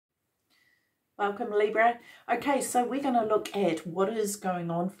Welcome, Libra. Okay, so we're going to look at what is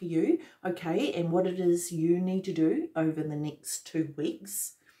going on for you, okay, and what it is you need to do over the next 2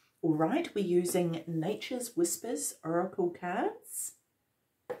 weeks. All right, we're using Nature's Whispers Oracle cards,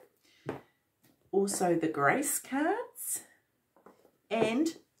 also the Grace cards,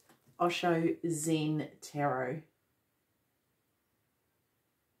 and Osho Zen Tarot.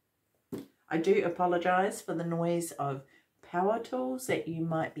 I do apologise for the noise of power tools that you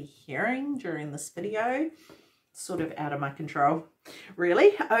might be hearing during this video. Sort of out of my control,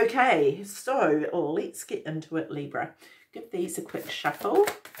 really. Okay, so let's get into it, Libra. Give these a quick shuffle.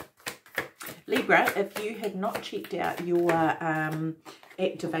 Libra, if you have not checked out your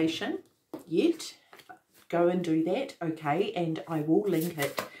activation yet, go and do that, okay? And I will link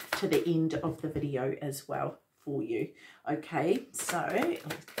it to the end of the video as well for you. Okay, so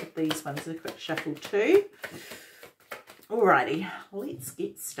let's give these ones a quick shuffle too. Alrighty, let's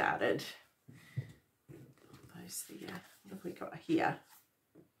get started. Those there. What have we got here?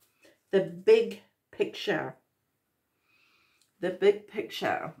 The big picture. The big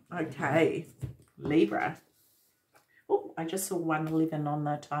picture. Okay, Libra. Oh, I just saw 111 on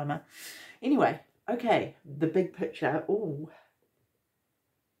the timer. Anyway, okay, the big picture. Oh.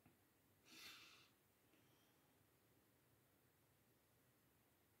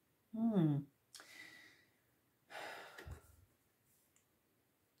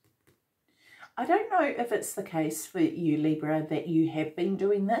 I don't know if it's the case for you, Libra, that you have been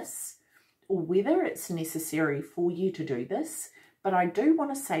doing this or whether it's necessary for you to do this, but I do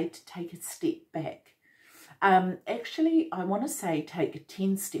want to say to take a step back. Actually, I want to say take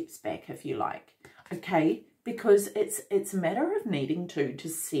 10 steps back if you like, okay? Because it's a matter of needing to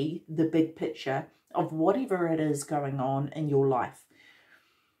see the big picture of whatever it is going on in your life.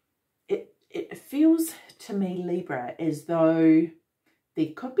 It feels to me, Libra, as though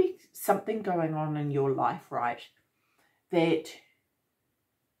there could be something going on in your life, right, that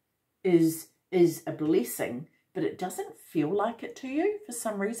is a blessing, but it doesn't feel like it to you. For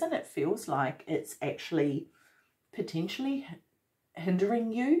some reason, it feels like it's actually potentially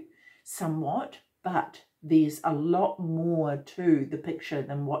hindering you somewhat, but there's a lot more to the picture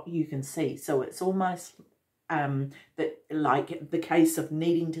than what you can see. So it's almost like the case of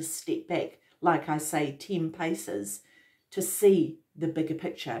needing to step back, like I say, 10 paces to see the bigger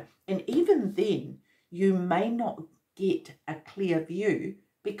picture. And even then, you may not get a clear view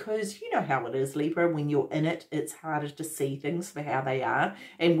because you know how it is, Libra, when you're in it, it's harder to see things for how they are.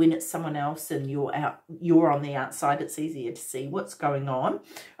 And when it's someone else and you're on the outside, it's easier to see what's going on.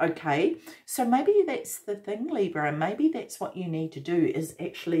 Okay, so maybe that's the thing, Libra, and maybe that's what you need to do is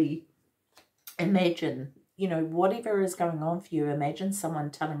actually imagine, you know, whatever is going on for you, imagine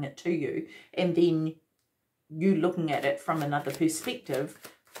someone telling it to you, and then you looking at it from another perspective,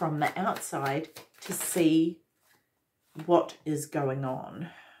 from the outside, to see what is going on.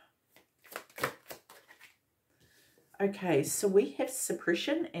 Okay, so we have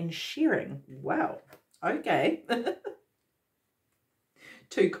suppression and sharing. Wow, okay.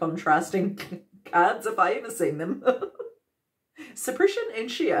 Two contrasting cards if I ever seen them. Suppression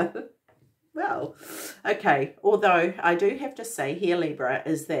and share. Well, okay, although I do have to say here, Libra,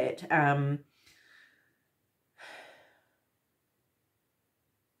 is that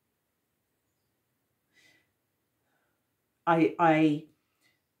I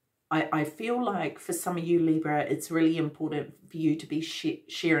feel like for some of you, Libra, it's really important for you to be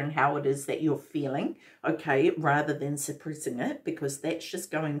sharing how it is that you're feeling, okay, rather than suppressing it, because that's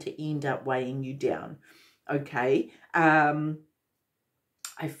just going to end up weighing you down, okay? I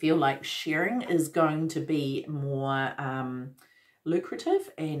feel like sharing is going to be more lucrative,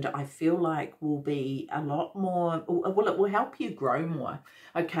 and I feel like will be a lot more, well, it will help you grow more,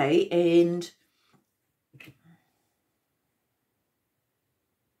 okay? And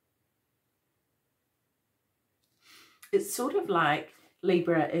it's sort of like,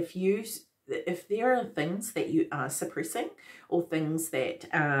 Libra, if there are things that you are suppressing or things that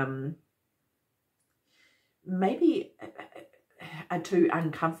maybe are too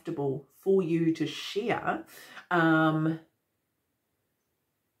uncomfortable for you to share, that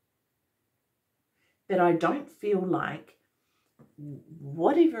I don't feel like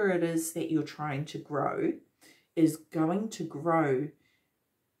whatever it is that you're trying to grow is going to grow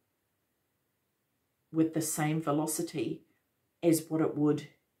with the same velocity as what it would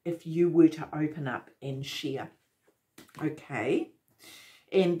if you were to open up and share, okay?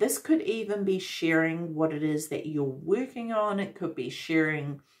 And this could even be sharing what it is that you're working on. It could be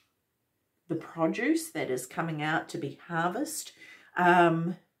sharing the produce that is coming out to be harvested.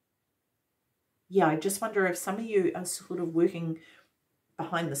 Yeah, I just wonder if some of you are sort of working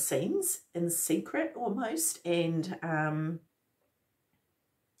behind the scenes, in secret almost, and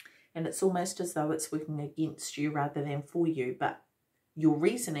it's almost as though it's working against you rather than for you, but your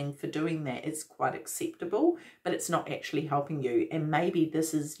reasoning for doing that is quite acceptable, but it's not actually helping you. And maybe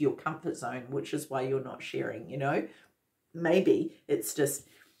this is your comfort zone, which is why you're not sharing, you know. Maybe it's just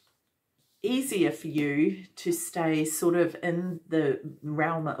easier for you to stay sort of in the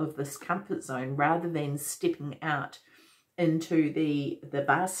realm of this comfort zone rather than stepping out into the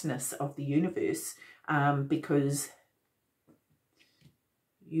vastness of the universe, because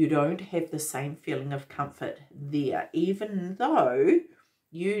you don't have the same feeling of comfort there, even though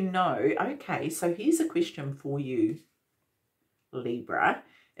you know. Okay, so here's a question for you, Libra.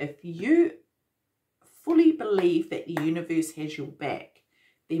 If you fully believe that the universe has your back,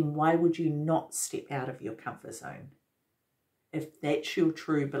 then why would you not step out of your comfort zone if that's your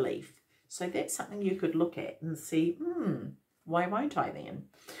true belief? So that's something you could look at and see, why won't I then?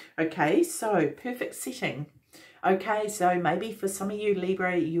 Okay, so perfect setting. Okay, so maybe for some of you,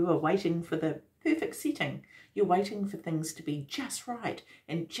 Libra, you are waiting for the perfect setting. You're waiting for things to be just right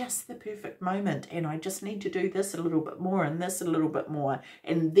and just the perfect moment. And I just need to do this a little bit more and this a little bit more,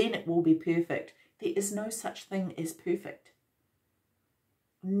 and then it will be perfect. There is no such thing as perfect.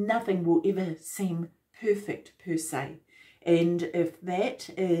 Nothing will ever seem perfect per se. And if that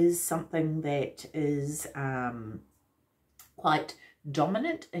is something that is quite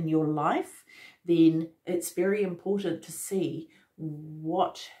dominant in your life, then it's very important to see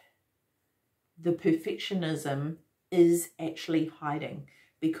what the perfectionism is actually hiding,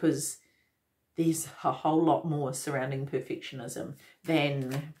 because there's a whole lot more surrounding perfectionism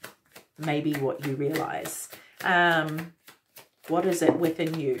than maybe what you realize. What is it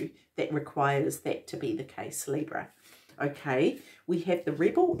within you that requires that to be the case, Libra? Okay, we have the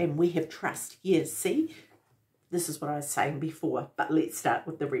rebel and we have trust. Yes, see, this is what I was saying before, but let's start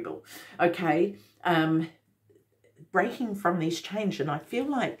with the rebel. Okay, breaking from these chains, and I feel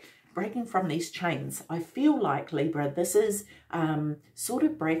like breaking from these chains, I feel like, Libra, this is sort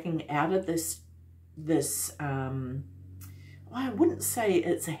of breaking out of this I wouldn't say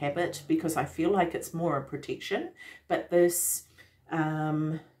it's a habit, because I feel like it's more a protection, but this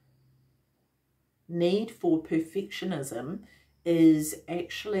need for perfectionism is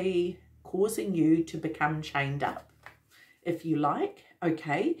actually causing you to become chained up, if you like,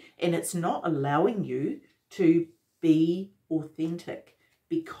 okay? And it's not allowing you to be authentic,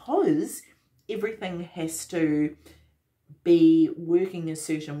 because everything has to be working a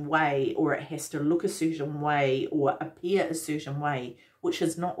certain way, or it has to look a certain way, or appear a certain way, which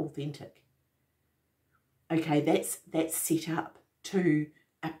is not authentic. Okay, that's set up to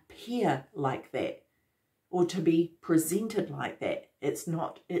appear like that, or to be presented like that. It's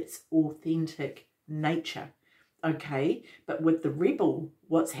not its authentic nature. Okay, but with the rebel,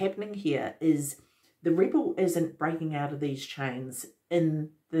 what's happening here is the rebel isn't breaking out of these chains in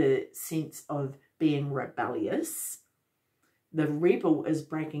the sense of being rebellious. The rebel is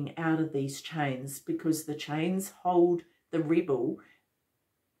breaking out of these chains because the chains hold the rebel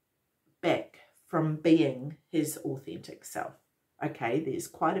back from being his authentic self. Okay, there's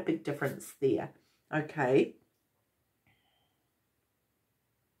quite a big difference there. Okay.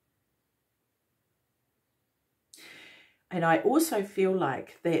 And I also feel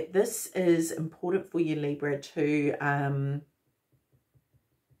like that this is important for you, Libra, to, I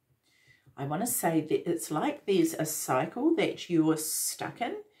want to say that it's like there's a cycle that you're stuck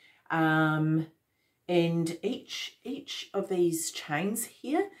in. And each of these chains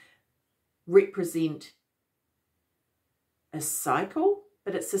here represent a cycle,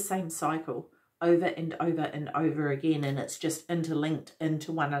 but it's the same cycle over and over and over again, and it's just interlinked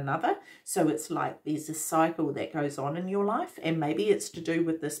into one another. So it's like there's a cycle that goes on in your life, and maybe it's to do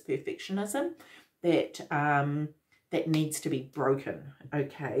with this perfectionism that that needs to be broken.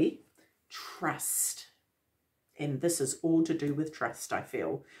 Okay, trust, and this is all to do with trust, I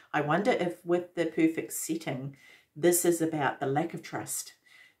feel. I wonder if with the perfect setting, this is about the lack of trust.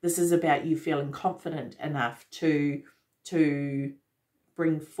 This is about you feeling confident enough to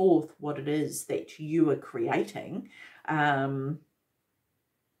bring forth what it is that you are creating.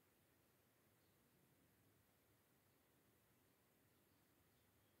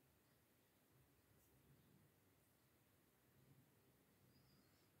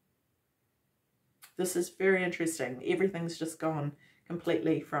 This is very interesting. Everything's just gone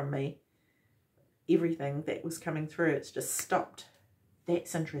completely from me. Everything that was coming through, it's just stopped.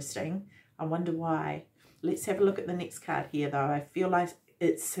 That's interesting. I wonder why. Let's have a look at the next card here, though. I feel like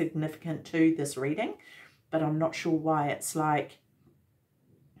it's significant to this reading, but I'm not sure why. It's like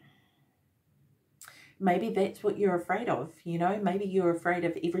Maybe that's what you're afraid of, you know. Maybe you're afraid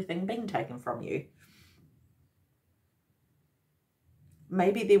of everything being taken from you.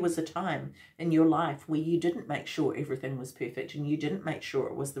 Maybe there was a time in your life where you didn't make sure everything was perfect and you didn't make sure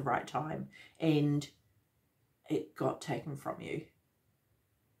it was the right time and it got taken from you.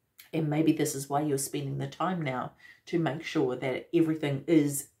 And maybe this is why you're spending the time now to make sure that everything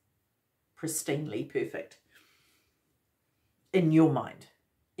is pristinely perfect in your mind,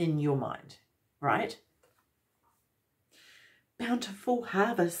 right? Bountiful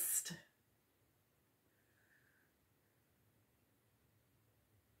harvest.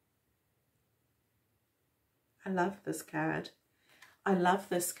 I love this card. I love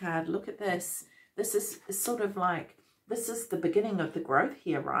this card. Look at this. This is sort of like, this is the beginning of the growth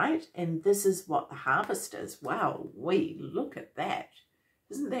here, right? And this is what the harvest is. Wow, look at that.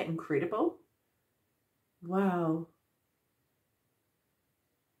 Isn't that incredible? Wow.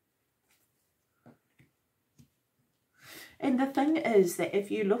 And the thing is that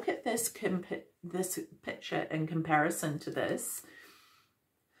if you look at this picture in comparison to this,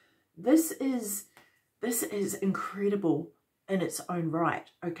 this is incredible in its own right,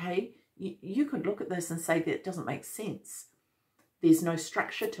 okay? You could look at this and say that it doesn't make sense. There's no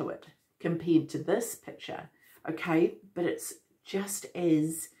structure to it compared to this picture, okay? But it's just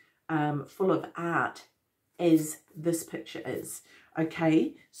as full of art as this picture is,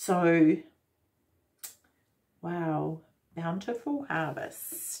 okay? So, wow, bountiful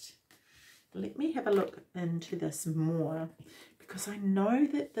harvest. Let me have a look into this more, because I know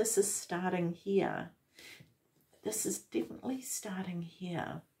that this is starting here. This is definitely starting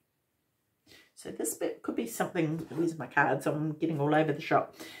here. So this bit could be something, where's my cards? I'm getting all over the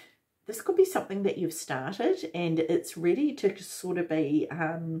shop. This could be something that you've started and it's ready to sort of be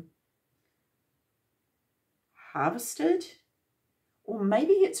harvested. Or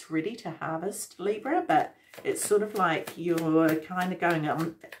maybe it's ready to harvest, Libra, but it's sort of like you're kind of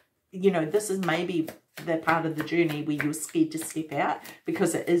going, you know, this is maybe the part of the journey where you're scared to step out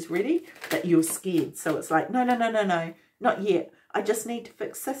because it is ready, but you're scared. So it's like, no, not yet. I just need to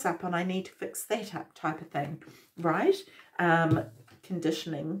fix this up and I need to fix that up type of thing, right?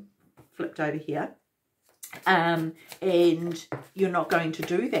 Conditioning flipped over here. And you're not going to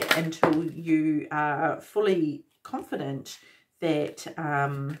do that until you are fully confident that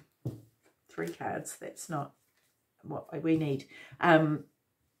 3 cards, that's not what we need.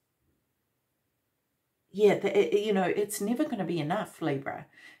 Yeah, you know, it's never going to be enough, Libra.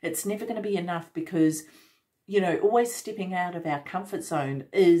 It's never going to be enough because, you know, always stepping out of our comfort zone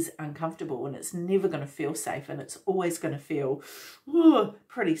is uncomfortable and it's never going to feel safe and it's always going to feel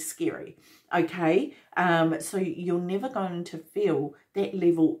pretty scary, okay? So you're never going to feel that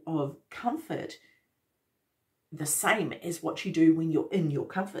level of comfort the same as what you do when you're in your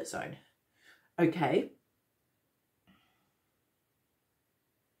comfort zone, okay?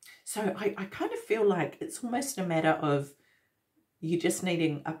 So I kind of feel like it's almost a matter of you just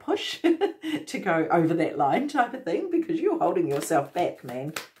needing a push to go over that line type of thing, because you're holding yourself back,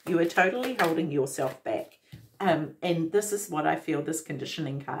 man. You are totally holding yourself back. And this is what I feel this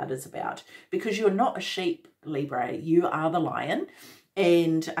conditioning card is about, because you're not a sheep, Libra. You are the lion.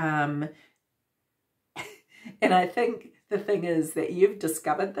 And I think the thing is that you've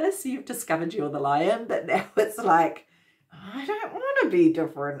discovered this. You've discovered you're the lion, but now it's like, I don't want to be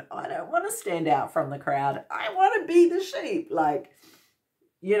different. I don't want to stand out from the crowd. I want to be the sheep. Like,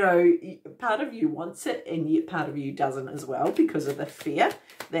 you know, part of you wants it and yet part of you doesn't as well because of the fear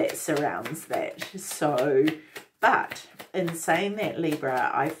that surrounds that. So, but in saying that,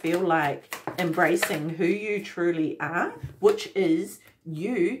 Libra, I feel like embracing who you truly are, which is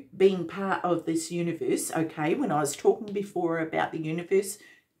you being part of this universe, okay? When I was talking before about the universe,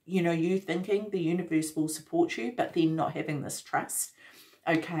 you know, you thinking the universe will support you, but then not having this trust,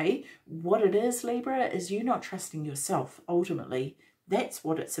 okay? What it is, Libra, is you not trusting yourself, ultimately. That's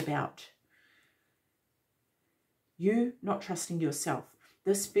what it's about. You not trusting yourself.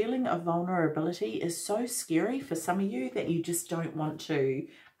 This feeling of vulnerability is so scary for some of you that you just don't want to,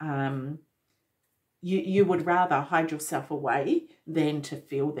 you would rather hide yourself away than to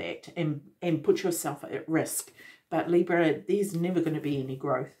feel that and put yourself at risk. But Libra, there's never going to be any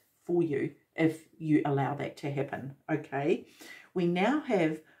growth for you if you allow that to happen, okay? We now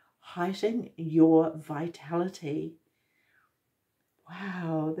have heighten your vitality.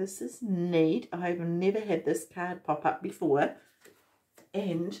 Wow, this is neat. I've never had this card pop up before.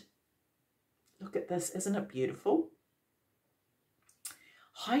 And look at this, isn't it beautiful?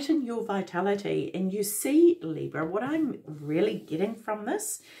 Heighten your vitality. And you see, Libra, what I'm really getting from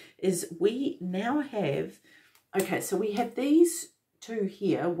this is we now have, okay, so we have these two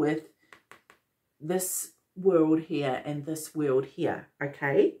here with this world here and this world here,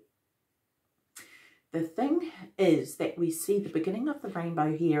 okay? The thing is that we see the beginning of the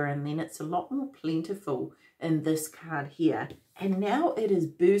rainbow here, and then it's a lot more plentiful in this card here. And now it is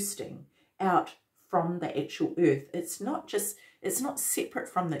bursting out from the actual earth. It's not separate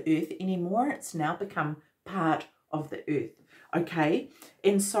from the earth anymore. It's now become part of the earth, okay?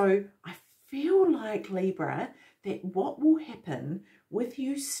 And so I feel like, Libra, that what will happen with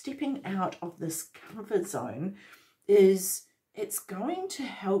you stepping out of this comfort zone is it's going to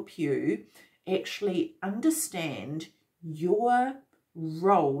help you actually understand your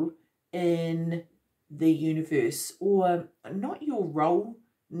role in the universe, or not your role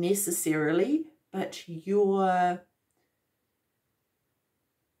necessarily, but your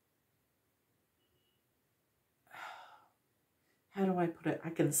how do I put it?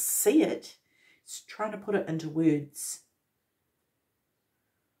 I can see it. It's trying to put it into words.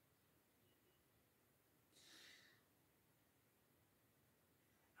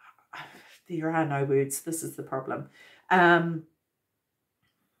 There are no words. This is the problem.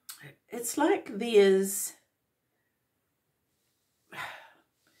 It's like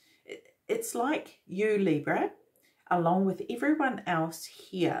it's like you, Libra, along with everyone else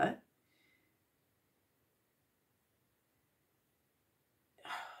here,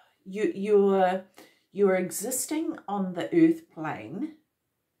 you're existing on the earth plane,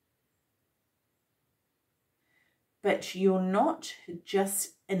 but you're not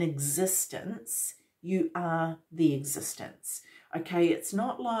just in existence, you are the existence. Okay, it's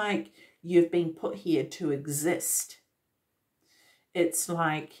not like you've been put here to exist. It's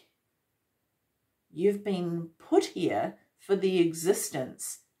like you've been put here for the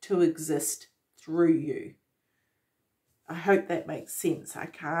existence to exist through you. I hope that makes sense. I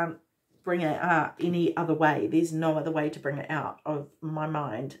can't bring it out any other way. There's no other way to bring it out of my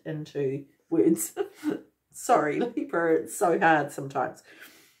mind into words. Sorry, Libra, it's so hard sometimes.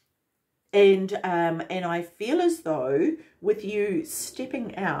 And I feel as though with you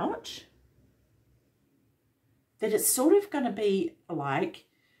stepping out, that it's sort of going to be like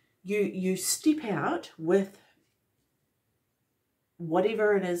you step out with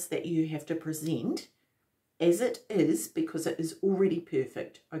whatever it is that you have to present as it is, because it is already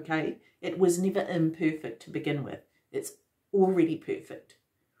perfect, okay? It was never imperfect to begin with. It's already perfect,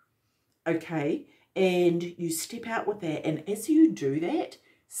 okay? And you step out with that, and as you do that,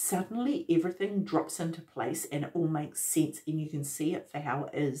 suddenly everything drops into place and it all makes sense, and you can see it for how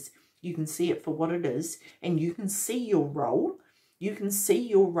it is. You can see it for what it is, and you can see your role. You can see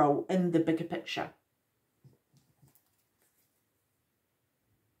your role in the bigger picture.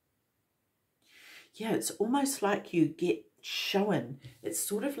 Yeah, it's almost like you get shown. It's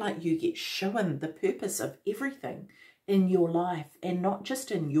sort of like you get shown the purpose of everything in your life, and not just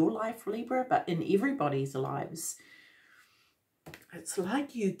in your life, Libra, but in everybody's lives. It's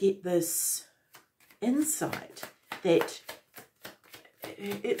like you get this insight that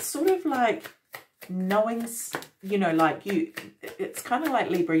it's sort of like knowing, you know, like you, it's kind of like,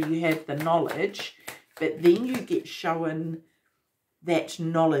 Libra, you have the knowledge, but then you get shown that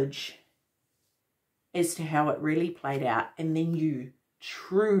knowledge as to how it really played out, and then you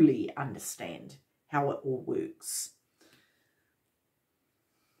truly understand how it all works.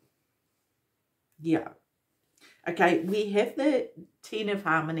 Yeah. Okay, we have the 10 of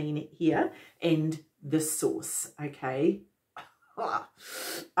Harmony here and the Source, okay?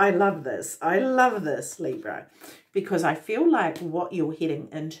 I love this. I love this, Libra, because I feel like what you're heading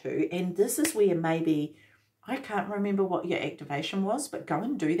into, and this is where maybe, I can't remember what your activation was, but go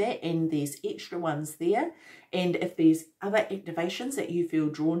and do that, and there's extra ones there. And if there's other activations that you feel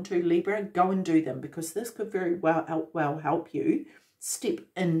drawn to, Libra, go and do them, because this could very well help you step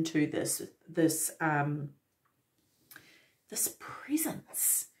into this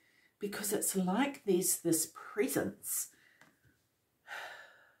presence, because it's like there's this presence.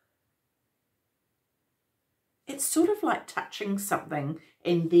 It's sort of like touching something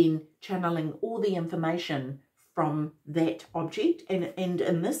and then channeling all the information from that object. And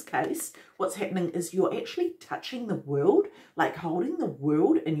in this case, what's happening is you're actually touching the world, like holding the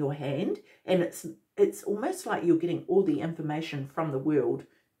world in your hand. And it's almost like you're getting all the information from the world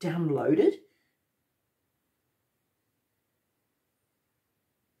downloaded.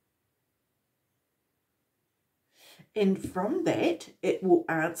 And from that, it will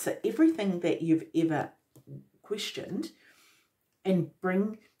answer everything that you've ever questioned, and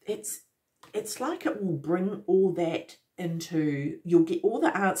bring, it's like it will bring all that into, you'll get all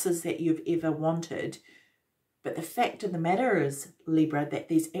the answers that you've ever wanted. But the fact of the matter is, Libra, that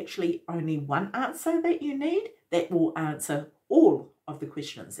there's actually only one answer that you need that will answer all of the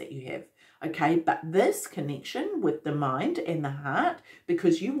questions that you have. Okay, but this connection with the mind and the heart,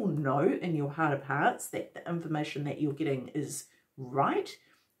 because you will know in your heart of hearts that the information that you're getting is right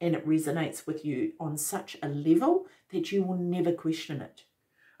and it resonates with you on such a level that you will never question it.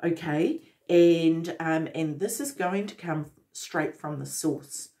 Okay, and this is going to come straight from the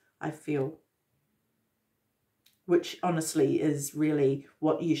source, I feel, which honestly is really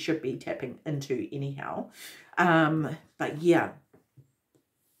what you should be tapping into anyhow. But yeah,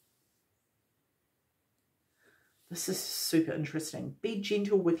 this is super interesting. Be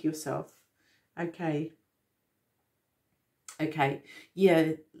gentle with yourself. Okay. Okay.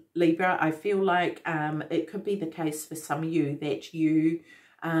 Yeah, Libra, I feel like it could be the case for some of you that you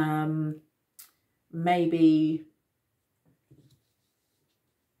maybe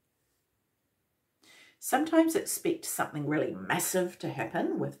sometimes expect something really massive to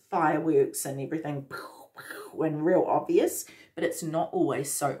happen with fireworks and everything and real obvious, but it's not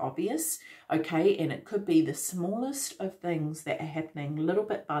always so obvious, okay? And it could be the smallest of things that are happening little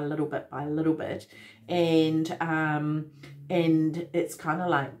bit by little bit by little bit, and it's kind of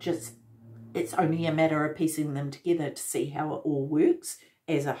like just, it's only a matter of piecing them together to see how it all works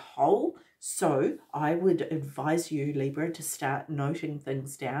as a whole. So I would advise you, Libra, to start noting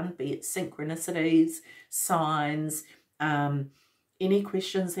things down, be it synchronicities, signs, any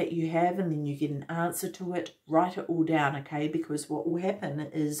questions that you have, and then you get an answer to it, write it all down, okay? Because what will happen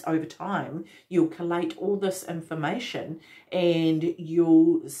is over time, you'll collate all this information and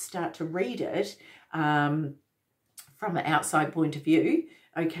you'll start to read it from an outside point of view,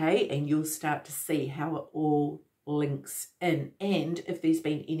 okay? And you'll start to see how it all links in. And if there's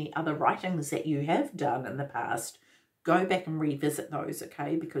been any other writings that you have done in the past, go back and revisit those,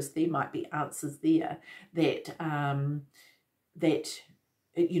 okay? Because there might be answers there that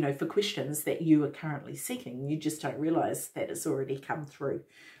you know, for questions that you are currently seeking, you just don't realize that it's already come through.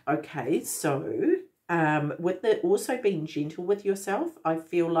 Okay, so with the also being gentle with yourself, I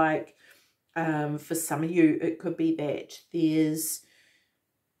feel like for some of you it could be that there's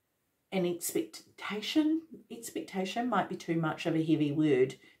an expectation might be too much of a heavy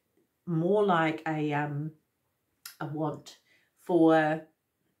word, more like a want for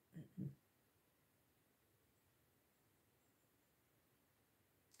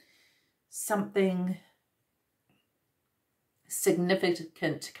something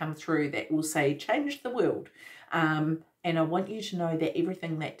significant to come through that will say change the world, and I want you to know that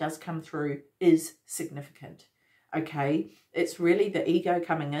everything that does come through is significant. Okay, it's really the ego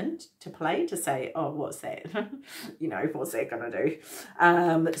coming in to play to say, oh, what's that? You know, what's that gonna do?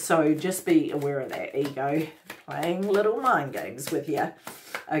 So just be aware of that ego playing little mind games with you.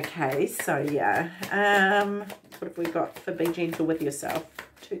 Okay, so yeah, what have we got for be gentle with yourself?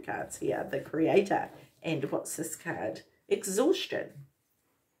 Two cards here, the Creator, and what's this card? Exhaustion.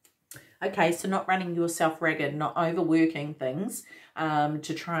 Okay, so not running yourself ragged, not overworking things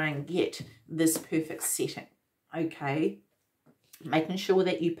to try and get this perfect setting. Okay, making sure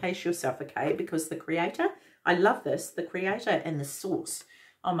that you pace yourself, okay, because the Creator, I love this, the Creator and the Source,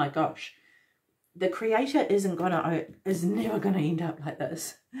 oh my gosh, the Creator is never gonna end up like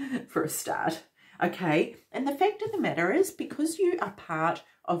this for a start, okay? And the fact of the matter is, because you are part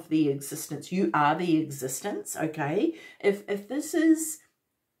of the existence, you are the existence, okay? If this is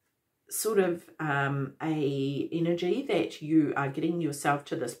sort of a energy that you are getting yourself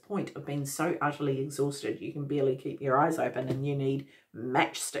to this point of being so utterly exhausted you can barely keep your eyes open and you need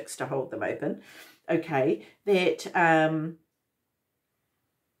matchsticks to hold them open, okay, that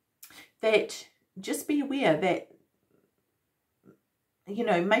that just be aware that, you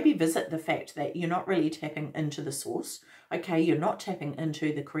know, maybe visit the fact that you're not really tapping into the source, okay? You're not tapping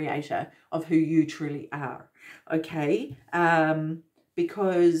into the Creator of who you truly are, okay?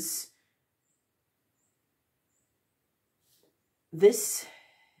 Because this,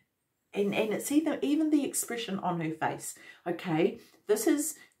 and it's even the expression on her face, okay? This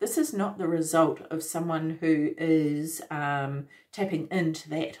is not the result of someone who is tapping into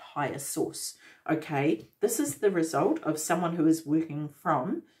that higher source, okay? This is the result of someone who is working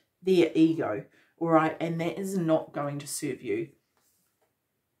from their ego, all right? And that is not going to serve you.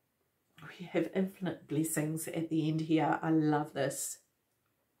 We have infinite blessings at the end here. I love this.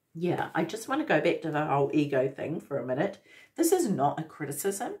 Yeah, I just want to go back to the whole ego thing for a minute. This is not a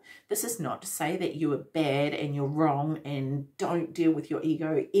criticism. This is not to say that you are bad and you're wrong and don't deal with your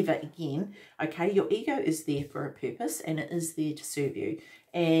ego ever again. Okay, your ego is there for a purpose and it is there to serve you.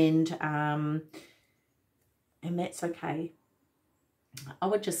 And that's okay. I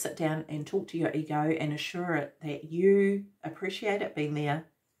would just sit down and talk to your ego and assure it that you appreciate it being there.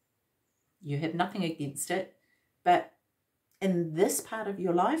 You have nothing against it, but in this part of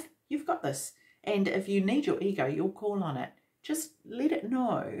your life, You've got this. And if you need your ego, you'll call on it. Just let it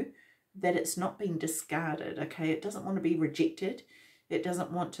know that it's not being discarded, okay? It doesn't want to be rejected. It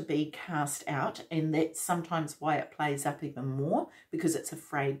doesn't want to be cast out. And that's sometimes why it plays up even more, because it's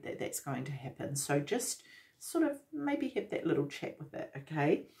afraid that that's going to happen. So just sort of maybe have that little chat with it,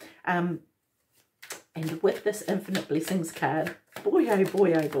 okay? And with this Infinite Blessings card, boy, oh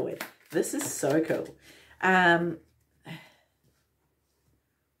boy, oh boy, this is so cool. I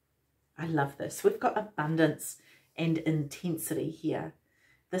love this. We've got abundance and intensity here.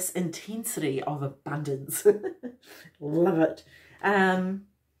 This intensity of abundance. Love it.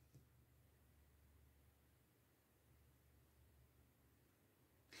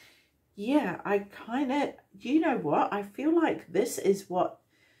 Yeah, I kind of, you know what? I feel like this is what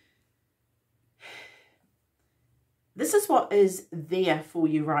is there for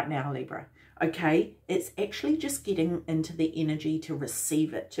you right now, Libra. Okay, it's actually just getting into the energy to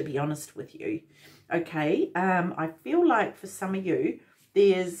receive it, to be honest with you. Okay, I feel like for some of you,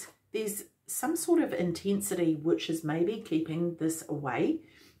 there's some sort of intensity which is maybe keeping this away.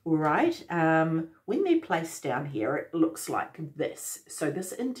 All right, when they're placed down here, it looks like this. So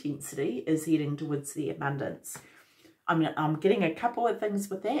this intensity is heading towards the abundance. I'm getting a couple of things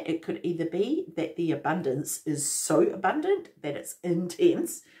with that. It could either be that the abundance is so abundant that it's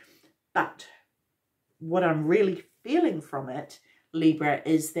intense, but what I'm really feeling from it, Libra,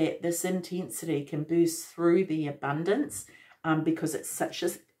 is that this intensity can boost through the abundance because it's such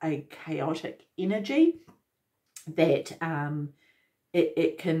a chaotic energy that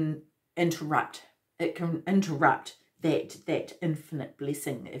it can interrupt. It can interrupt that infinite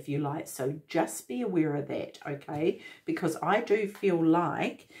blessing, if you like. So just be aware of that, okay? Because I do feel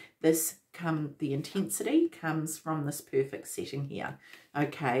like the intensity comes from this perfect setting here,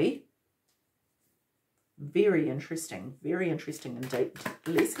 okay? Very interesting indeed.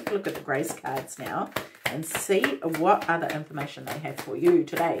 Let's have a look at the grace cards now and see what other information they have for you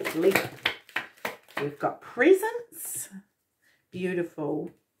today, Libra. We've got presents.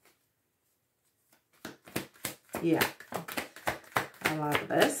 Beautiful. Yeah, I love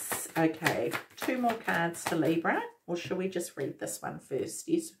this. Okay, 2 more cards to Libra, or shall we just read this one first?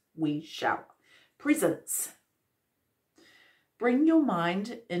 Yes, we shall. Presents. Bring your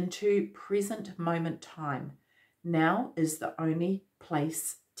mind into present moment time. Now is the only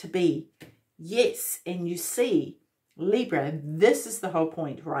place to be. Yes, and you see, Libra, this is the whole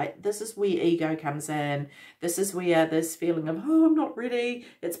point, right? This is where ego comes in. This is where this feeling of, oh, I'm not ready.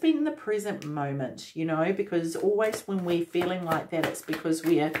 It's been in the present moment, you know, because always when we're feeling like that, it's because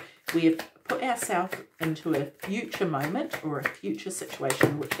we've put ourselves into a future moment or a future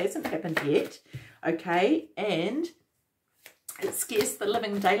situation which hasn't happened yet, okay? And it scares the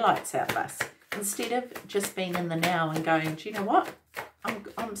living daylights out of us. Instead of just being in the now and going, do you know what?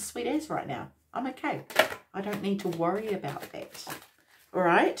 I'm sweet as right now. I'm okay. I don't need to worry about that. All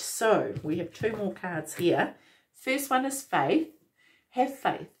right, so we have 2 more cards here. First one is faith. Have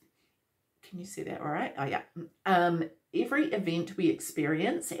faith. Can you see that all right? Oh, yeah. Every event we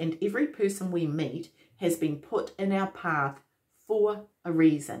experience and every person we meet has been put in our path for a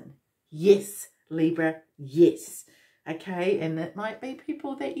reason. Yes, Libra, yes. Okay, and it might be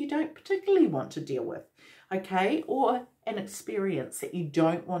people that you don't particularly want to deal with, okay, or an experience that you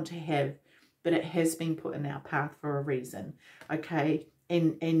don't want to have, but it has been put in our path for a reason, okay,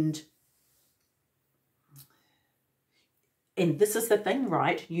 and this is the thing,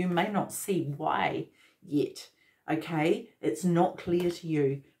 right? You may not see why yet, okay? It's not clear to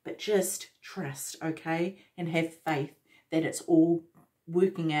you, but just trust, okay, and have faith that it's all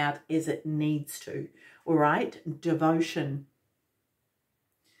working out as it needs to. All right, devotion.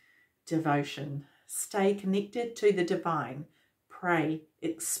 Stay connected to the divine. Pray,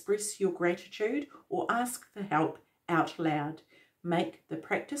 express your gratitude, or ask for help out loud. Make the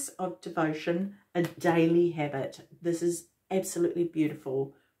practice of devotion a daily habit. This is absolutely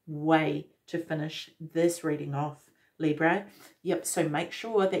beautiful way to finish this reading off, Libra. Yep, so make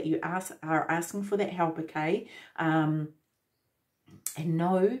sure that you are asking for that help, okay? And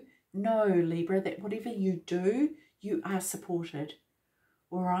know, Libra, that whatever you do, you are supported.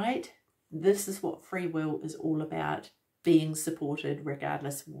 All right? This is what free will is all about, being supported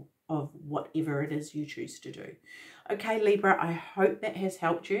regardless of whatever it is you choose to do. Okay, Libra, I hope that has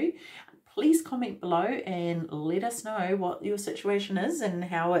helped you. Please comment below and let us know what your situation is and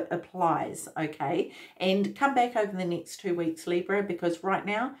how it applies, okay? And come back over the next 2 weeks, Libra, because right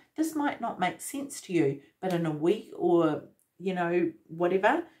now this might not make sense to you, but in a week or, you know,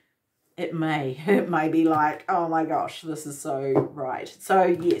 whatever, it may be like, oh my gosh, this is so right. So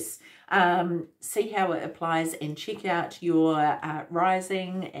yes, see how it applies and check out your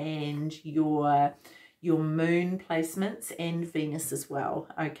rising and your moon placements and Venus as well.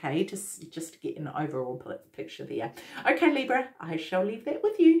 Okay, just to get an overall picture there. Okay, Libra, I shall leave that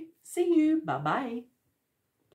with you. See you. Bye-bye.